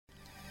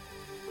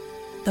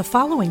The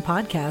following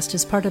podcast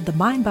is part of the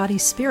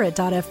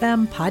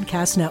MindBodySpirit.fm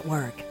podcast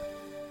network.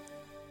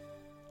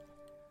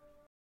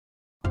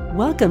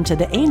 Welcome to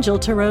the Angel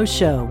Tarot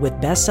Show with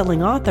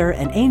best-selling author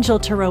and Angel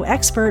Tarot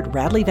expert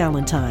Radleigh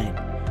Valentine.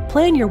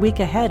 Plan your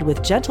week ahead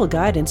with gentle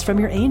guidance from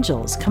your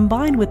angels,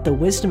 combined with the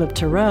wisdom of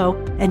Tarot,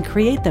 and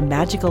create the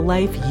magical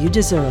life you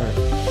deserve.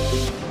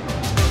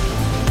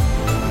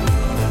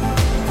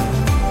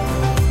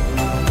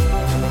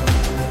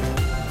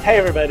 Hey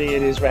everybody,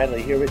 it is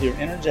Radleigh here with your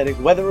energetic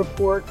weather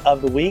report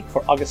of the week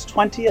for August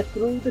 20th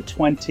through the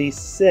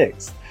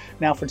 26th.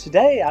 Now for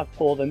today, I've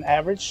pulled an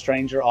average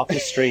stranger off the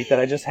street that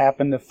I just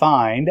happened to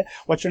find.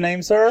 What's your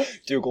name, sir?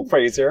 Dougal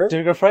Fraser.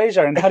 Dougal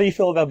Fraser. And how do you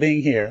feel about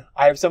being here?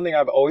 I have something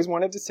I've always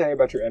wanted to say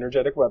about your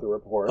energetic weather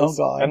reports. Oh,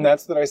 God. And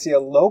that's that I see a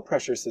low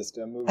pressure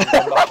system moving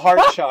from the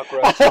heart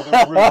chakra to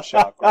the root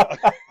chakra.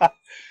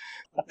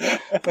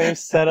 We've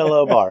set a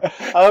low bar.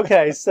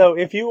 Okay, so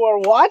if you are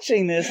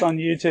watching this on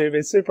YouTube,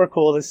 it's super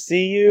cool to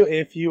see you.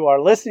 If you are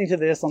listening to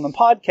this on the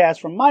podcast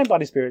from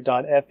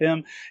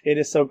MindBodySpirit.fm, it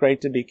is so great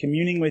to be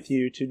communing with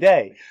you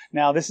today.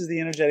 Now, this is the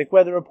Energetic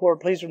Weather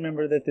Report. Please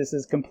remember that this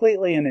is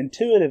completely an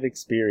intuitive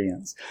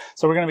experience.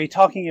 So we're going to be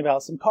talking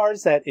about some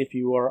cards that if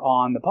you are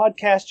on the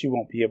podcast, you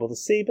won't be able to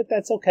see, but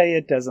that's okay.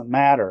 It doesn't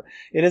matter.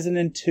 It is an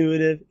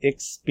intuitive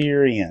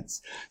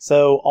experience.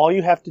 So all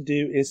you have to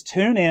do is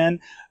tune in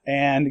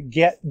and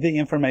get the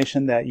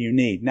information that you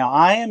need. Now,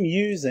 I am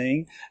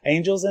using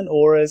Angels and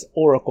Auras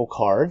Oracle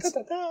cards.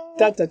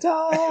 Da, da,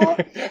 da.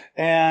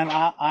 And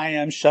I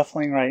am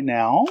shuffling right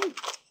now.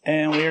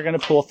 And we are going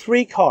to pull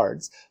 3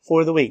 cards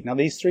for the week. Now,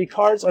 these 3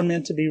 cards are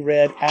meant to be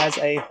read as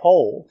a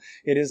whole.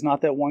 It is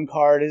not that one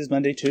card is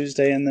Monday,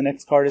 Tuesday, and the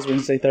next card is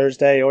Wednesday,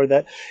 Thursday, or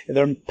that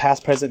they're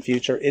past, present,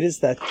 future. It is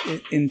the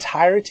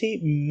entirety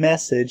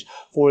message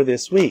for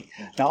this week.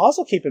 Now,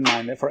 also keep in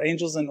mind that for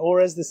Angels and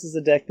Auras, this is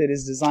a deck that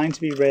is designed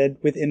to be read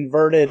with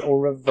inverted or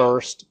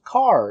reversed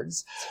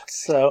cards.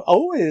 So,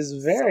 it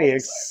is very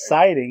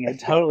exciting.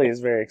 It totally is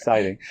very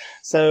exciting.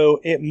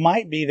 So, it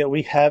might be that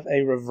we have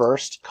a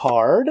reversed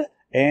card,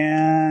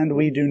 and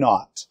we do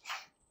not.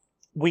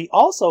 We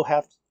also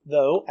have,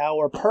 though,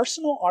 our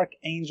personal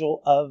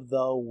archangel of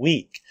the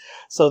week.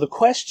 So the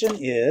question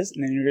is,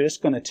 and then you're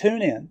just going to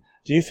tune in,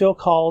 do you feel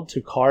called to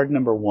card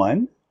number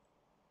 1?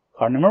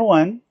 Card number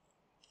 1.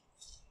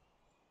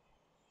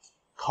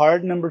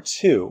 Card number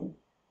 2.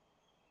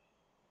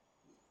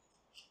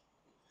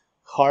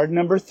 Card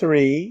number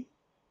 3.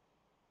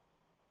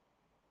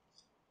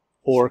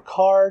 Or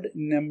card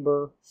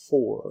number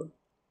 4?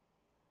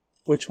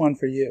 Which one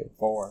for you?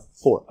 4.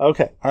 4.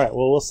 Okay. All right.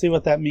 Well, we'll see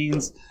what that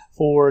means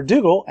for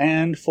Dougal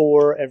and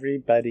for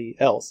everybody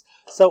else.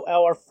 So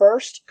our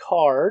first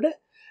card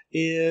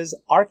is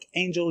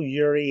Archangel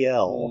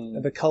Uriel,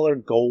 the color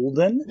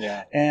golden.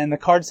 Yeah. And the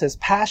card says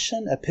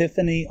passion,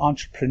 epiphany,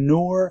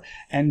 entrepreneur,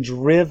 and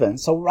driven.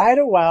 So right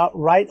away,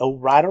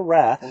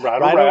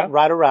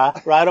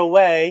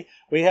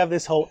 we have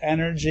this whole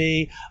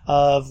energy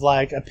of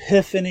like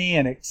epiphany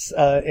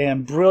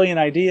and brilliant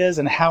ideas,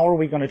 and how are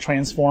we going to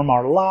transform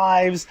our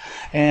lives,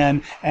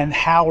 and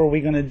how are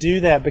we going to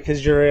do that,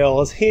 because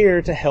Uriel is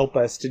here to help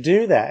us to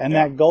do that. And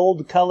that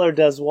gold color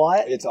does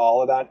what? It's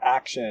all about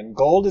action.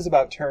 Gold is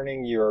about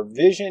turning your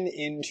vision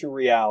into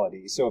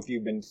reality. So if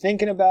you've been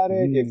thinking about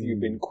it, if you've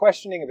been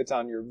questioning if it's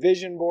on your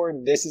vision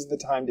board, this is the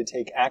time to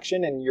take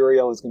action, and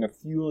Uriel is going to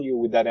fuel you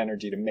with that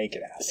energy to make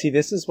it happen. See,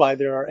 this is why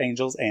there are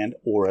Angels and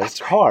Auras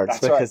cards.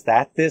 Because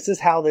this is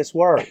how this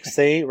works.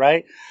 See,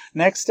 right?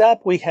 Next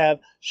up, we have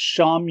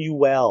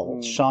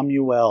Chamuel.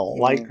 Chamuel,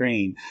 light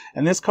green.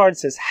 And this card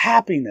says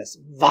happiness,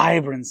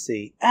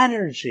 vibrancy,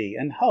 energy,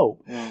 and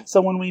hope.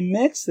 So when we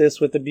mix this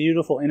with the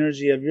beautiful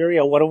energy of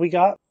Uriel, what do we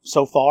got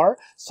so far?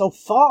 So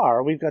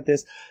far, we've got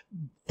this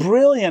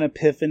brilliant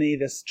epiphany,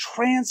 this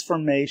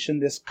transformation,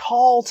 this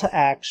call to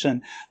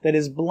action that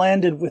is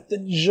blended with the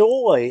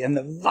joy and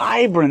the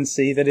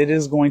vibrancy that it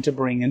is going to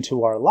bring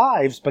into our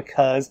lives,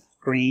 because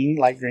green,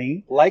 light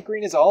green. Light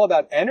green is all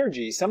about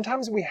energy.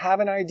 Sometimes we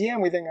have an idea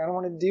and we think, I don't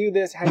want to do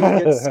this. How do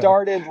you get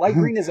started? Light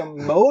green is a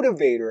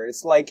motivator.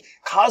 It's like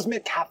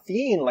cosmic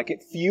caffeine. Like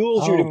it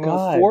fuels you to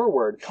move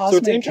forward. Cosmic so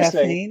it's interesting.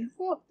 Caffeine?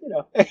 Well, you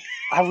know.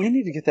 We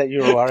need to get that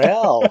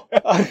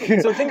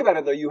URL. So think about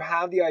it though. You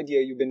have the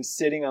idea. You've been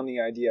sitting on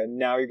the idea.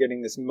 Now you're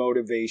getting this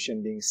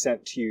motivation being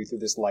sent to you through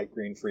this light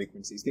green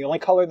frequencies. The only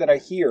color that I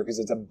hear, because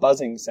it's a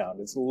buzzing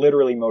sound, it's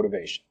literally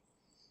motivation.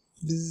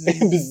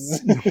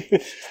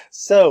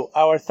 So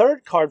our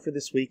third card for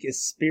this week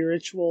is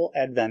Spiritual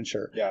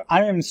Adventure. Yeah.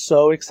 I am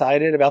so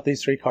excited about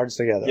these 3 cards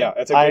together. Yeah,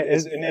 it's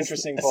an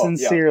interesting pull.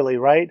 Sincerely,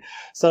 right?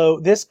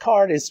 So this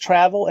card is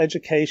travel,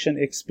 education,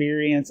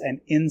 experience, and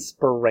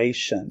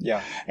inspiration.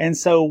 Yeah. And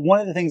so one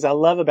of the things I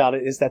love about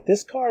it is that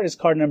this card is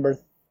card number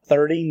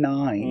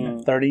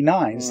 39.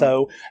 39.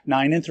 So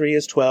 9 and 3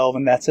 is 12,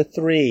 and that's a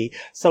 3.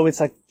 So it's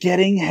like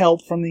getting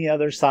help from the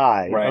other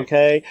side. Right.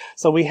 Okay.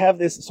 So we have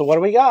this. So what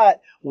do we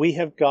got? We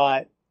have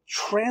got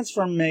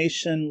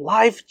transformation,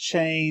 life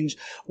change.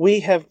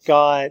 We have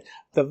got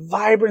the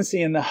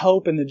vibrancy and the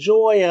hope and the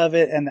joy of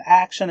it and the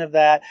action of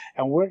that.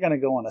 And we're going to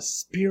go on a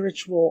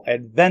spiritual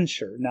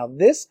adventure. Now,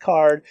 this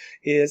card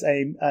is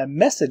a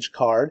message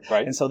card.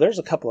 Right. And so there's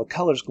a couple of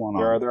colors going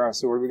on. There are.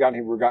 So what have we got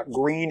here? We've got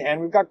green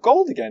and we've got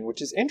gold again,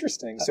 which is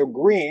interesting. So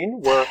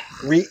green, we're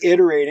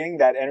reiterating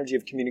that energy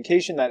of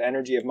communication, that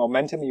energy of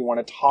momentum. You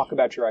want to talk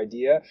about your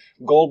idea.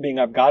 Gold being,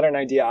 I've got an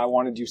idea, I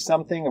want to do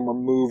something, and we're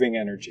moving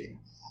energy.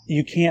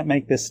 You can't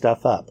make this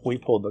stuff up. We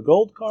pulled the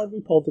gold card,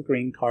 we pulled the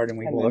green card, and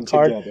we pulled a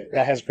card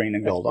that has green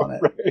and gold on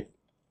it. Right.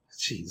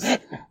 Jeez.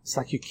 It's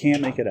like you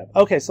can't make it up.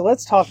 Okay, so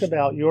let's talk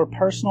about your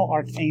personal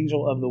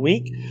archangel of the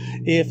week.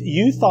 If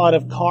you thought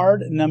of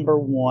card number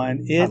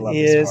 1, it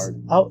is... This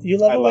card. Oh, you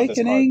love I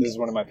Awakening? Love this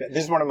card.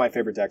 This is one of my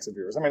favorite decks of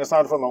yours. I mean, it's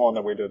not from the one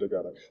that we did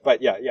together.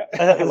 But yeah.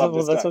 I love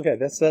this That's deck. okay.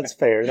 That's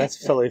fair. That's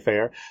totally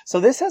fair. So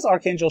this has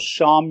Archangel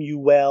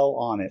Shamuel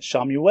on it.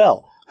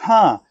 Shamuel.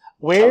 Huh.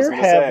 Where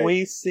have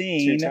we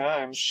seen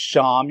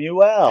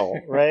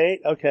Shamuel, right?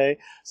 Okay.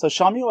 So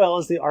Shamuel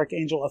is the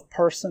archangel of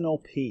personal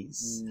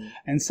peace.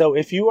 And so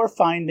if you are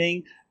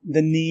finding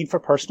the need for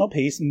personal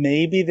peace,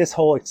 maybe this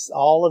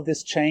all of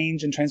this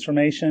change and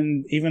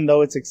transformation, even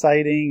though it's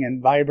exciting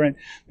and vibrant,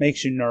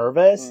 makes you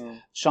nervous,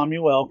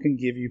 Shamuel can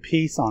give you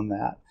peace on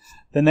that.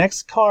 The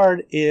next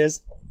card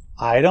is,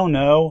 I don't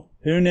know,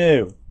 who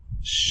knew?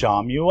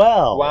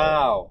 Shamuel.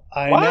 Wow.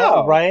 I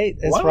know, right?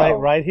 It's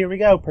right. Here we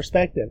go.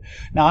 Perspective.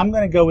 Now, I'm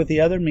going to go with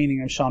the other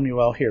meaning of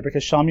Shamuel here,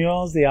 because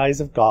Shamuel is the eyes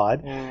of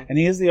God, and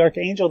he is the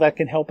archangel that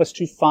can help us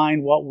to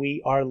find what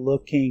we are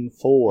looking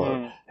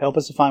for. Help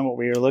us to find what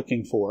we are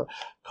looking for.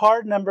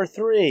 Card number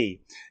 3.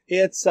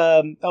 It's,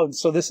 so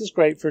this is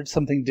great for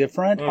something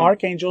different.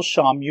 Archangel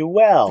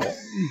Shamuel.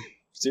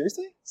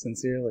 Seriously?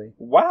 Sincerely.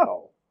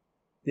 Wow.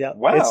 Yeah,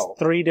 wow. It's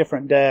 3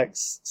 different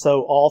decks.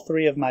 So all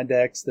 3 of my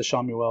decks, the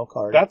Shamuel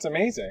card. That's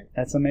amazing.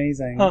 That's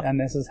amazing. Huh. And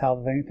this is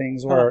how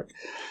things work.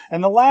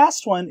 And the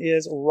last one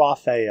is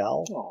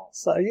Raphael. Oh.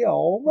 So, we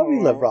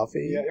love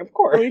Rafi. Yeah, of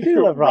course. We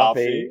do love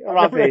Rafi.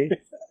 Rafi.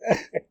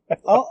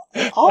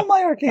 all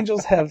my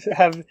archangels have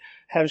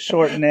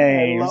short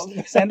names.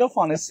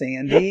 Sandalphon is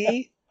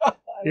Sandy.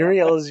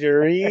 Uriel is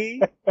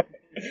Yuri.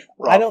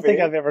 I don't think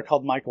I've ever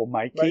called Michael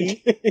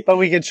Mikey, but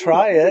we could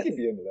try it. We could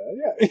be into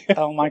that, yeah.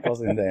 Oh,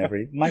 Michael's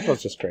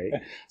Michael's just great.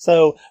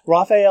 So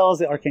Raphael is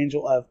the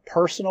archangel of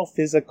personal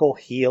physical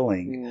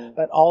healing,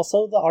 but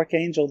also the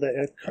archangel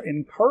that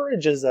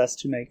encourages us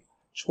to make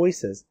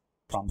choices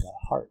from the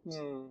heart.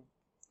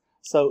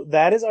 So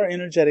that is our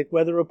energetic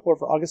weather report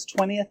for August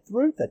 20th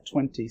through the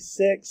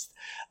 26th.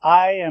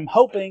 I am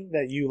hoping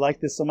that you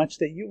like this so much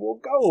that you will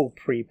go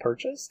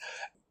pre-purchase.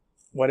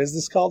 What is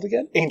this called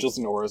again? Angels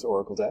and Auras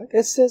Oracle deck.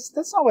 It says,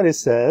 that's not what it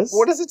says.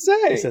 What does it say?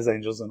 It says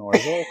Angels and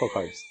Auras Oracle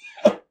cards.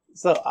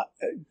 So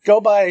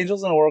go buy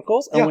Angels and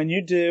Oracles, and when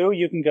you do,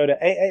 you can go to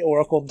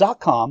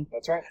aaoracle.com.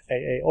 That's right.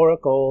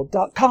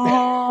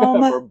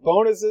 aaoracle.com. For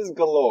bonuses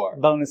galore.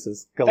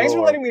 Thanks for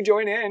letting me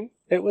join in.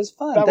 It was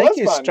fun. Thank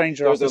you, fun.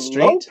 stranger There's off the street.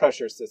 There's a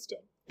low-pressure system.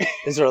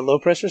 Is there a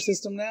low-pressure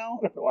system now?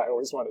 I don't know why I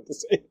always wanted to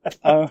say that.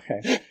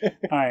 Okay.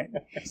 All right.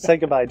 Say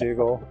goodbye,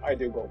 Dougal. I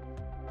Dougal.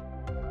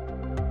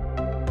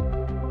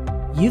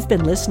 You've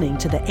been listening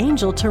to the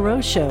Angel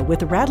Tarot Show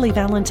with Radleigh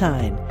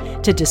Valentine.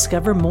 To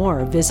discover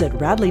more, visit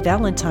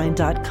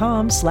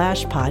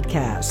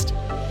radleighvalentine.com/podcast.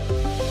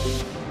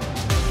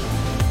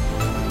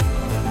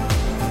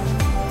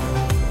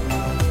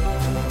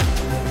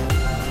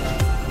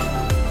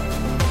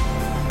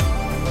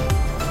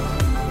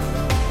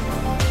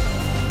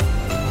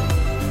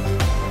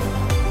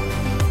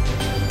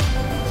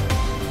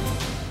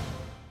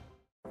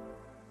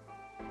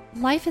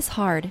 Life is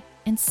hard,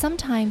 and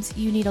sometimes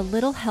you need a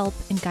little help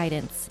and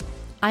guidance.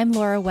 I'm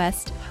Laura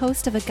West,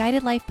 host of a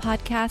Guided Life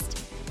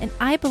podcast, and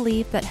I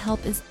believe that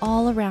help is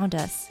all around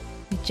us.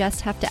 We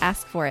just have to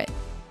ask for it.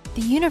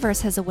 The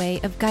universe has a way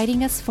of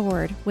guiding us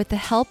forward with the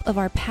help of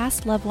our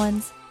past loved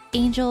ones,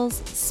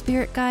 angels,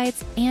 spirit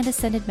guides, and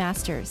ascended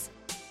masters.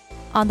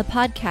 On the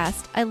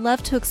podcast, I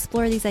love to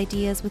explore these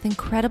ideas with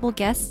incredible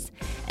guests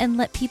and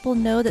let people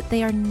know that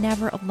they are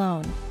never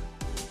alone.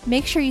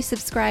 Make sure you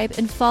subscribe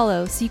and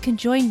follow so you can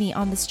join me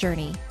on this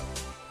journey.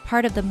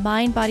 Part of the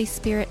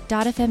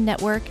MindBodySpirit.fm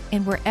network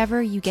and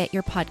wherever you get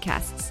your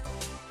podcasts.